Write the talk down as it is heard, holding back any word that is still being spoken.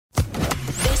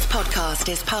podcast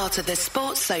is part of the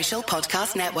Sports Social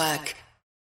Podcast Network.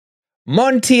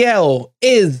 Montiel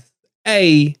is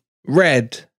a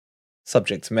red.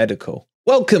 Subject to medical.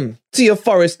 Welcome to your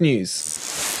Forest News.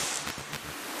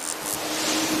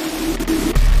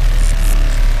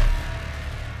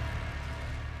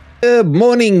 Good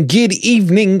morning, good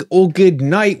evening, or good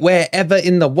night, wherever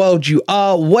in the world you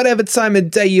are, whatever time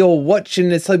of day you're watching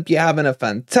this. Hope you're having a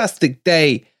fantastic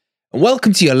day. And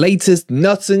welcome to your latest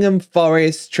Nottingham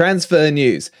Forest transfer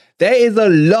news. There is a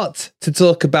lot to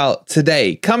talk about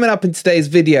today. Coming up in today's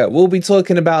video, we'll be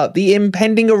talking about the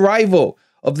impending arrival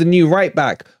of the new right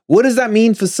back. What does that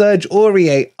mean for Serge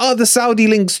Aurier? Are the Saudi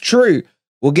links true?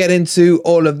 We'll get into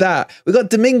all of that. We've got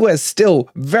Dominguez still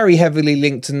very heavily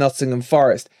linked to Nottingham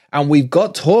Forest. And we've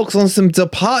got talks on some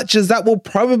departures that will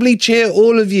probably cheer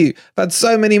all of you. I've had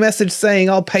so many messages saying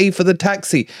I'll pay for the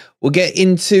taxi. We'll get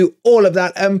into all of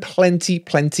that and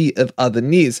plenty of other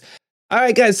news. All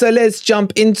right, guys, so let's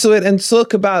jump into it and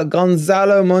talk about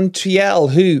Gonzalo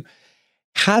Montiel, who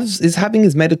is having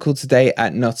his medical today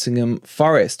at Nottingham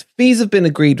Forest. Fees have been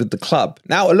agreed with the club.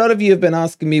 Now, a lot of you have been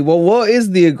asking me, well, what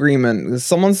is the agreement? Is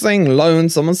someone saying loan,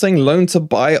 someone saying loan to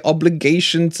buy,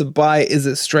 obligation to buy? Is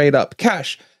it straight up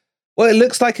cash? Well, it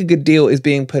looks like a good deal is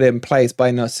being put in place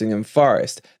by Nottingham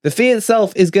Forest. The fee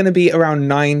itself is going to be around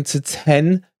 £9 to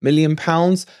 £10 million,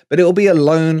 but it will be a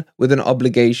loan with an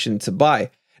obligation to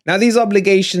buy. Now, these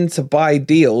obligation to buy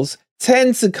deals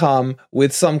tend to come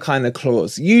with some kind of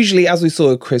clause. Usually, as we saw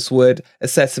with Chris Wood, a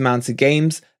set amount of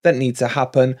games that need to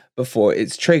happen before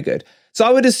it's triggered. So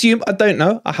I would assume, I don't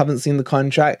know, I haven't seen the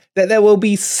contract, that there will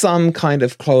be some kind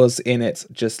of clause in it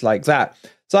just like that.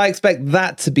 So I expect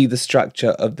that to be the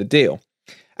structure of the deal.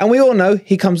 And we all know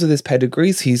he comes with his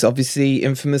pedigrees. He's obviously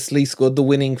infamously scored the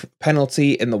winning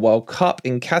penalty in the World Cup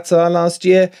in Qatar last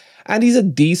year, and he's a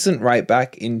decent right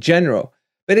back in general.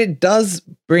 But it does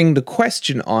bring the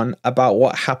question on about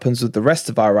what happens with the rest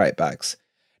of our right backs.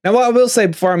 Now, what I will say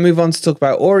before I move on to talk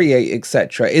about Aurier,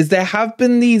 etc., is there have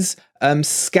been these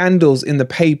scandals in the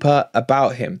paper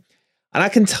about him. And I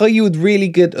can tell you with really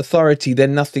good authority, they're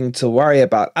nothing to worry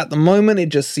about. At the moment, it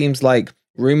just seems like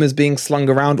rumours being slung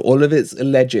around, all of it's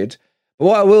alleged. But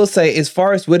what I will say is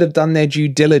Forest would have done their due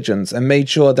diligence and made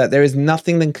sure that there is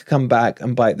nothing that could come back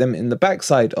and bite them in the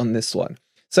backside on this one.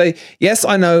 So yes,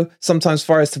 I know sometimes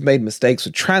Forest have made mistakes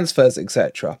with transfers,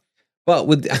 etc.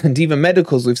 And even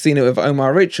medicals, we've seen it with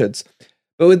Omar Richards.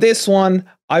 But with this one,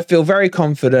 I feel very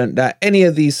confident that any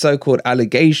of these so-called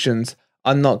allegations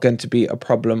are not going to be a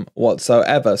problem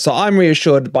whatsoever. So I'm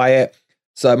reassured by it.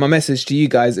 So my message to you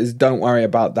guys is don't worry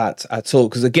about that at all.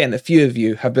 Because again, a few of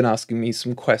you have been asking me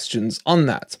some questions on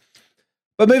that.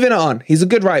 But moving on, he's a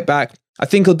good right back. I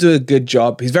think he'll do a good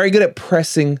job. He's very good at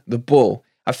pressing the ball.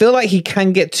 I feel like he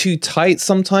can get too tight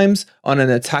sometimes on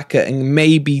an attacker and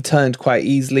may be turned quite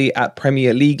easily at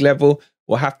Premier League level.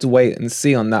 We'll have to wait and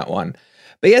see on that one.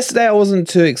 But yesterday I wasn't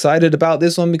too excited about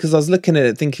this one because I was looking at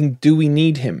it thinking, do we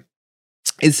need him?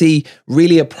 Is he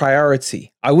really a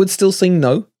priority? I would still say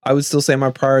no. I would still say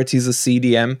my priorities are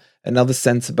CDM, another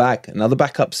centre-back, another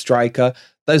backup striker,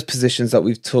 those positions that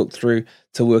we've talked through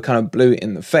till we're kind of blue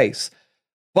in the face.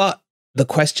 But the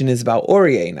question is about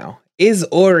Aurier now. Is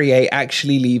Aurier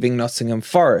actually leaving Nottingham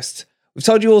Forest? We've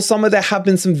told you all summer there have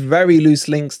been some very loose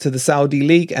links to the Saudi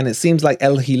League, and it seems like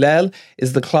El Hilal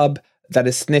is the club that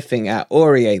is sniffing at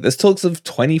Aurier. There's talks of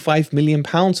 £25 million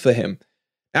for him.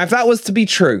 Now, if that was to be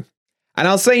true, and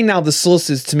I'll say now the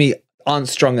sources to me aren't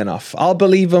strong enough. I'll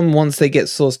believe them once they get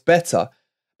sourced better.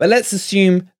 But let's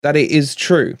assume that it is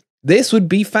true. This would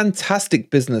be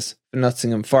fantastic business for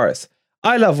Nottingham Forest.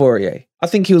 I love Aurier. I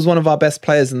think he was one of our best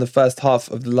players in the first half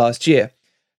of the last year.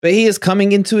 But he is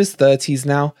coming into his 30s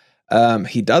now.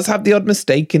 He does have the odd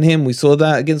mistake in him. We saw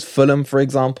that against Fulham, for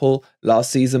example,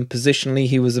 last season. Positionally,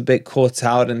 he was a bit caught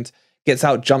out and gets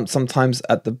out jumped sometimes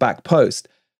at the back post.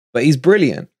 But he's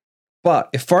brilliant.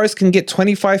 But if Forest can get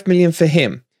 25 million for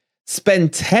him,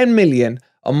 spend 10 million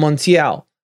on Montiel,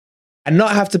 and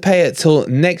not have to pay it till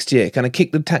next year, kind of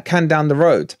kick the can down the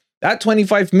road, that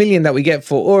 25 million that we get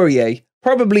for Aurier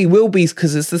probably will be,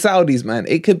 because it's the Saudis, man.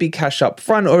 It could be cash up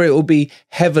front or it will be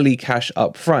heavily cash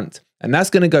up front. And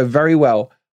that's going to go very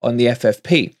well on the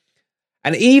FFP.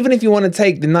 And even if you want to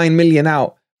take the 9 million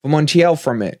out for Montiel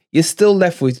from it, you're still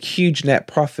left with huge net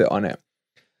profit on it.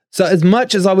 So as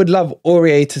much as I would love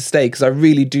Aurier to stay, because I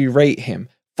really do rate him,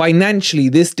 financially,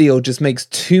 this deal just makes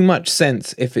too much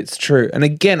sense if it's true. And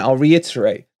again, I'll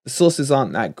reiterate, the sources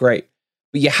aren't that great.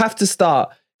 But you have to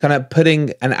start kind of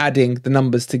putting and adding the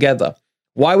numbers together.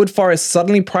 Why would Forest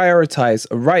suddenly prioritize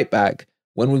a right back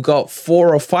when we've got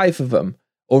 4 or 5 of them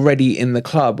already in the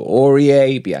club?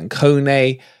 Aurier,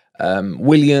 Biancone,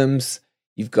 Williams.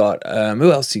 You've got,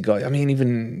 who else you got? I mean,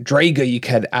 even Drager you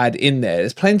could add in there.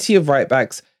 There's plenty of right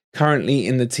backs currently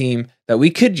in the team that we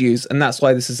could use, and that's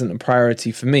why this isn't a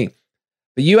priority for me.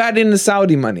 But you add in the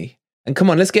Saudi money, and come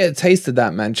on, let's get a taste of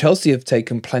that, man. Chelsea have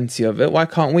taken plenty of it. Why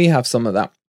can't we have some of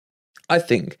that? I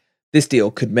think this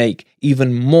deal could make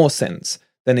even more sense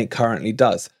than it currently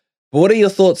does. But what are your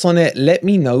thoughts on it? Let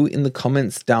me know in the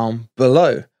comments down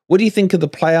below. What do you think of the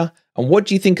player? And what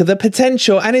do you think of the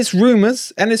potential? And it's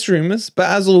rumours. But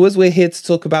as always, we're here to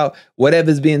talk about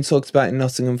whatever's being talked about in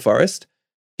Nottingham Forest.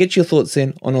 Get your thoughts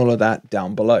in on all of that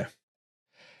down below.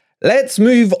 Let's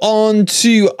move on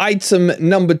to item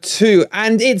number 2.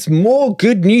 And it's more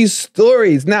good news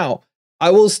stories. Now, I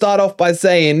will start off by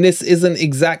saying this isn't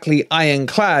exactly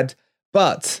ironclad,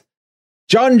 but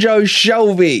Jonjo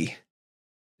Shelvey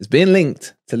is being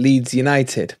linked to Leeds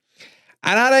United.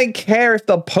 And I don't care if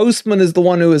the postman is the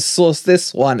one who has sourced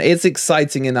this one. It's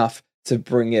exciting enough to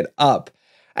bring it up.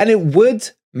 And it would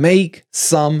make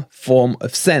some form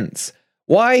of sense.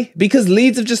 Why? Because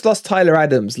Leeds have just lost Tyler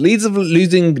Adams. Leeds of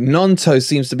losing Nonto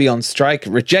seems to be on strike,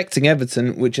 rejecting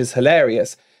Everton, which is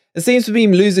hilarious. It seems to be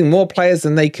losing more players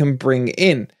than they can bring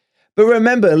in. But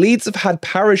remember, Leeds have had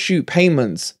parachute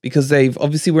payments because they've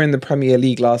obviously were in the Premier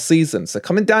League last season. So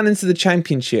coming down into the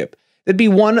Championship, they'd be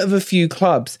one of a few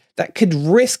clubs that could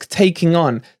risk taking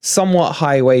on somewhat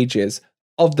high wages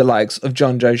of the likes of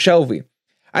Jonjo Shelvey.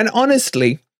 And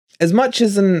honestly, as much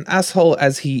as an asshole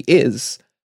as he is,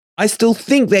 I still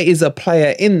think there is a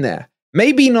player in there.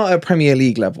 Maybe not at Premier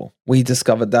League level. We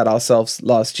discovered that ourselves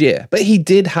last year. But he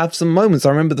did have some moments. I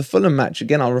remember the Fulham match.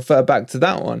 Again, I'll refer back to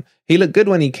that one. He looked good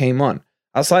when he came on.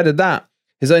 Outside of that,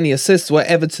 his only assists were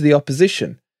ever to the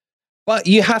opposition. But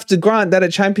you have to grant that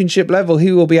at Championship level,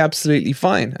 he will be absolutely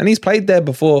fine. And he's played there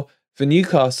before for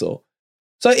Newcastle.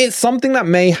 So it's something that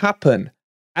may happen.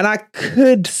 And I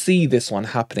could see this one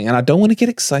happening. And I don't want to get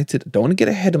excited. I don't want to get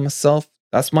ahead of myself.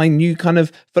 That's my new kind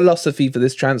of philosophy for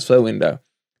this transfer window.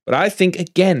 But I think,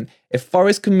 again, if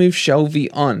Forest can move Shelvey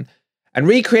on and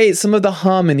recreate some of the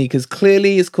harmony, because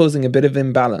clearly it's causing a bit of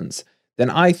imbalance, then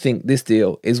I think this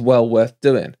deal is well worth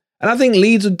doing. And I think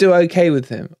Leeds would do okay with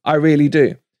him. I really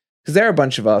do. Because they're a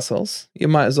bunch of assholes. You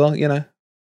might as well,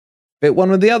 fit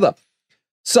one with the other.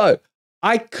 So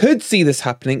I could see this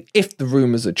happening if the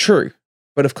rumours are true.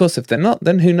 But of course, if they're not,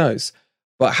 then who knows?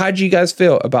 But how do you guys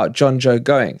feel about Jonjo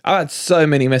going? I had so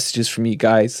many messages from you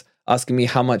guys asking me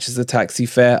how much is the taxi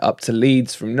fare up to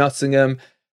Leeds from Nottingham.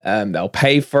 They'll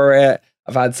pay for it.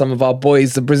 I've had some of our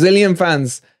boys, the Brazilian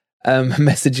fans,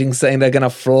 messaging saying they're going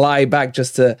to fly back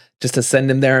just to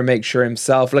send him there and make sure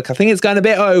himself. Look, I think it's going a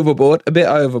bit overboard.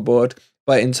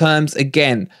 But in terms,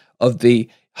 again, of the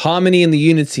harmony and the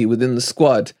unity within the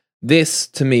squad, this,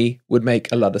 to me, would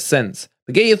make a lot of sense.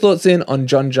 But get your thoughts in on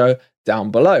Jonjo down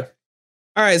below.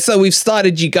 All right, so we've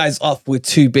started you guys off with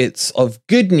 2 bits of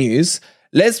good news.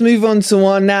 Let's move on to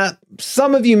one that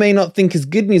some of you may not think is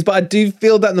good news, but I do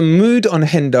feel that the mood on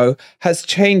Hendo has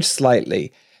changed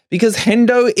slightly because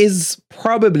Hendo is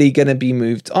probably going to be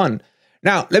moved on.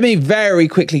 Now, let me very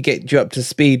quickly get you up to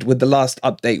speed with the last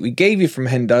update we gave you from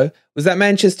Hendo, was that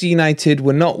Manchester United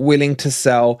were not willing to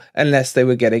sell unless they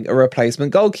were getting a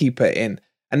replacement goalkeeper in.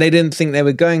 And they didn't think they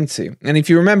were going to. And if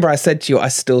you remember, I said to you, I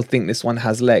still think this one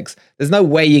has legs. There's no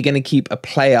way you're going to keep a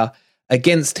player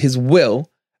against his will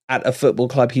at a football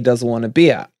club he doesn't want to be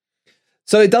at.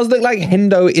 So it does look like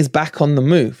Hendo is back on the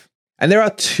move. And there are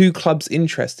 2 clubs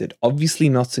interested. Obviously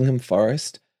Nottingham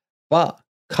Forest, but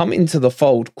come into the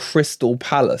fold Crystal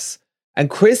Palace. And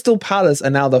Crystal Palace are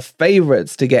now the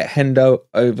favourites to get Hendo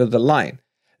over the line.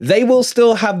 They will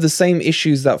still have the same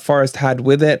issues that Forest had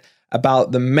with it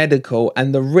about the medical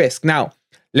and the risk. Now,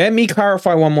 let me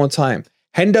clarify one more time.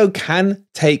 Hendo can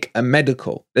take a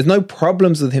medical. There's no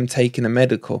problems with him taking a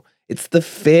medical. It's the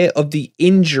fear of the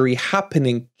injury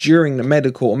happening during the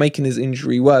medical or making his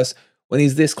injury worse when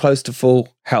he's this close to full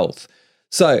health.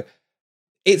 So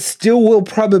it still will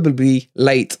probably be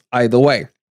late either way.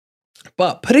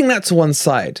 But putting that to one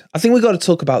side, I think we've got to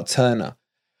talk about Turner.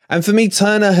 And for me,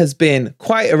 Turner has been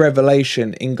quite a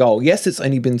revelation in goal. Yes, it's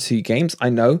only been 2 games, I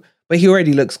know, but he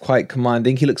already looks quite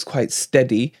commanding. He looks quite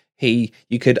steady.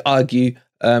 You could argue,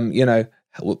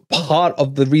 part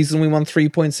of the reason we won 3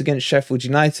 points against Sheffield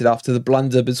United after the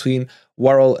blunder between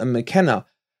Worrell and McKenna.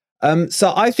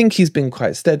 So I think he's been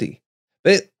quite steady.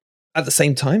 But at the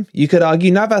same time, you could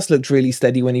argue Navas looked really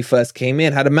steady when he first came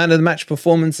in, had a man of the match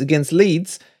performance against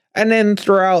Leeds. And then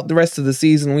throughout the rest of the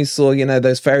season, we saw,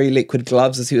 those very liquid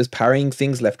gloves as he was parrying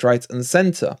things left, right, and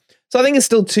centre. So I think it's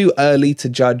still too early to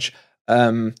judge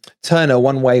Turner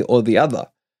one way or the other.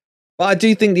 But I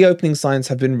do think the opening signs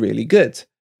have been really good.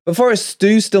 But Forest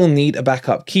do still need a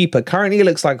backup keeper. Currently, it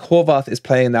looks like Horvath is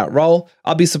playing that role.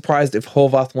 I'll be surprised if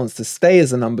Horvath wants to stay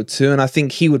as a number 2, and I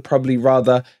think he would probably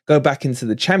rather go back into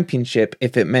the Championship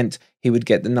if it meant he would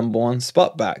get the number 1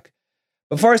 spot back.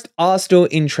 But Forest are still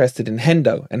interested in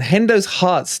Hendo, and Hendo's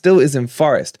heart still is in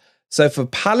Forest. So for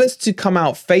Palace to come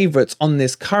out favourites on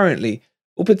this currently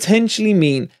will potentially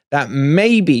mean that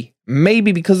maybe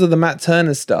because of the Matt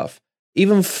Turner stuff,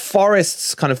 even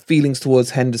Forest's kind of feelings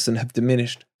towards Henderson have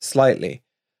diminished slightly.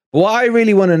 But what I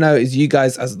really want to know is you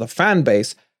guys as the fan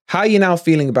base, how are you now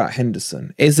feeling about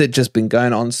Henderson? Is it just been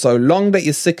going on so long that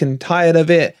you're sick and tired of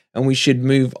it and we should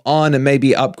move on and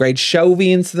maybe upgrade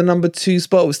Shelvey into the number 2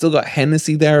 spot? We've still got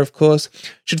Hennessy there, of course.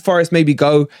 Should Forest maybe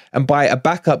go and buy a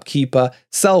backup keeper,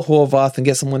 sell Horvath and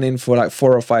get someone in for like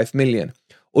 4 or 5 million?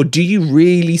 Or do you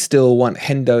really still want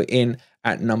Hendo in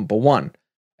at number 1?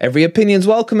 Every opinion's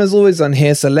welcome as always on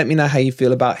here, so let me know how you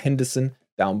feel about Henderson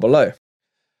down below.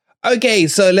 Okay,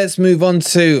 so let's move on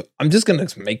to, I'm just going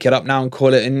to make it up now and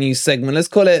call it a new segment. Let's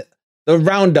call it the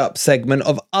roundup segment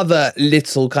of other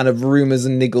little kind of rumours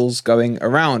and niggles going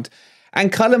around.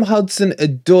 And Callum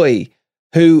Hudson-Odoi,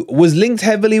 who was linked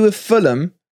heavily with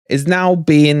Fulham, is now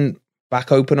being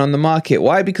back open on the market.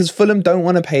 Why? Because Fulham don't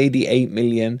want to pay the 8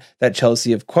 million that Chelsea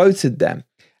have quoted them.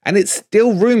 And it's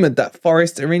still rumoured that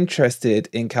Forest are interested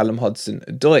in Callum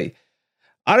Hudson-Odoi.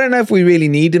 I don't know if we really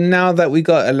need him now that we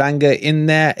got Elanga in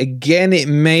there. Again, it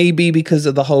may be because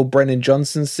of the whole Brennan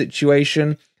Johnson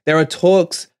situation. There are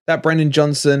talks that Brennan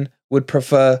Johnson would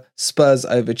prefer Spurs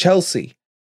over Chelsea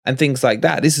and things like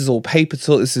that. This is all paper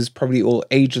talk. This is probably all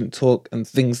agent talk and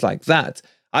things like that.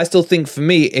 I still think for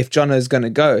me, if Jono's going to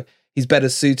go, he's better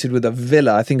suited with a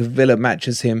Villa. I think Villa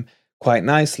matches him quite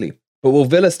nicely. But will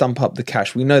Villa stump up the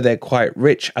cash? We know they're quite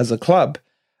rich as a club.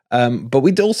 But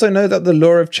we also know that the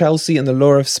lure of Chelsea and the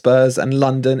lure of Spurs and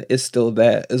London is still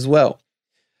there as well.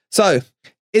 So,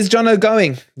 is Jono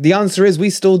going? The answer is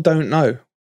we still don't know.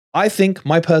 I think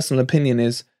my personal opinion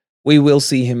is we will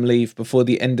see him leave before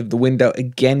the end of the window.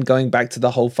 Again, going back to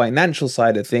the whole financial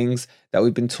side of things that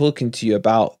we've been talking to you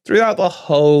about throughout the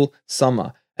whole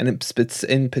summer, and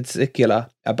in particular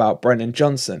about Brennan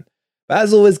Johnson. But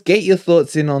as always, get your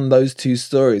thoughts in on those two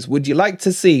stories. Would you like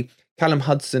to see Callum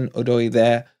Hudson-Odoi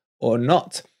there or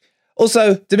not?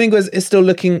 Also, Dominguez is still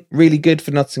looking really good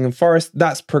for Nottingham Forest.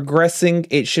 That's progressing.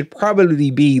 It should probably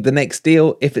be the next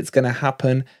deal if it's going to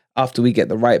happen after we get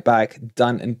the right back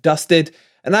done and dusted.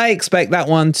 And I expect that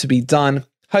one to be done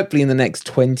hopefully in the next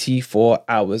 24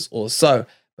 hours or so.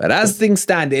 But as things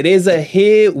stand, it is a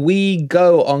here we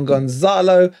go on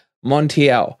Gonzalo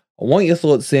Montiel. I want your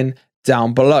thoughts in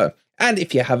down below. And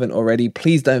if you haven't already,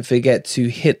 please don't forget to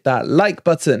hit that like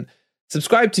button.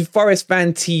 Subscribe to Forest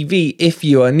Fan TV if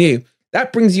you are new.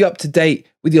 That brings you up to date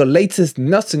with your latest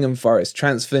Nottingham Forest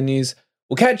transfer news.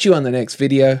 We'll catch you on the next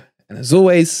video. And as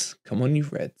always, come on you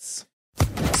Reds.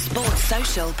 Sports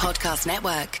Social Podcast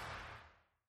Network.